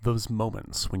Those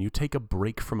moments when you take a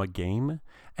break from a game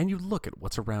and you look at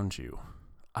what's around you.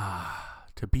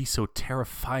 To be so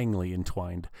terrifyingly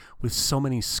entwined with so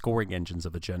many scoring engines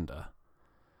of agenda.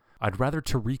 I'd rather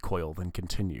to recoil than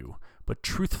continue, but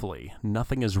truthfully,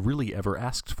 nothing is really ever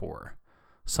asked for,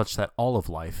 such that all of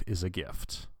life is a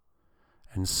gift.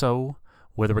 And so,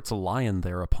 whether it's a lion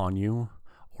there upon you,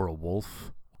 or a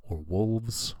wolf, or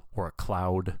wolves, or a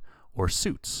cloud, or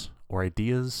suits, or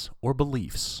ideas, or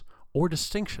beliefs, or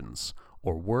distinctions,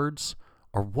 or words,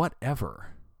 or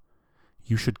whatever,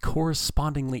 you should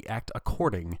correspondingly act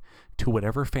according to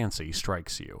whatever fancy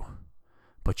strikes you.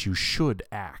 But you should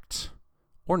act,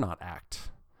 or not act.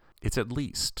 It's at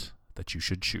least that you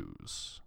should choose.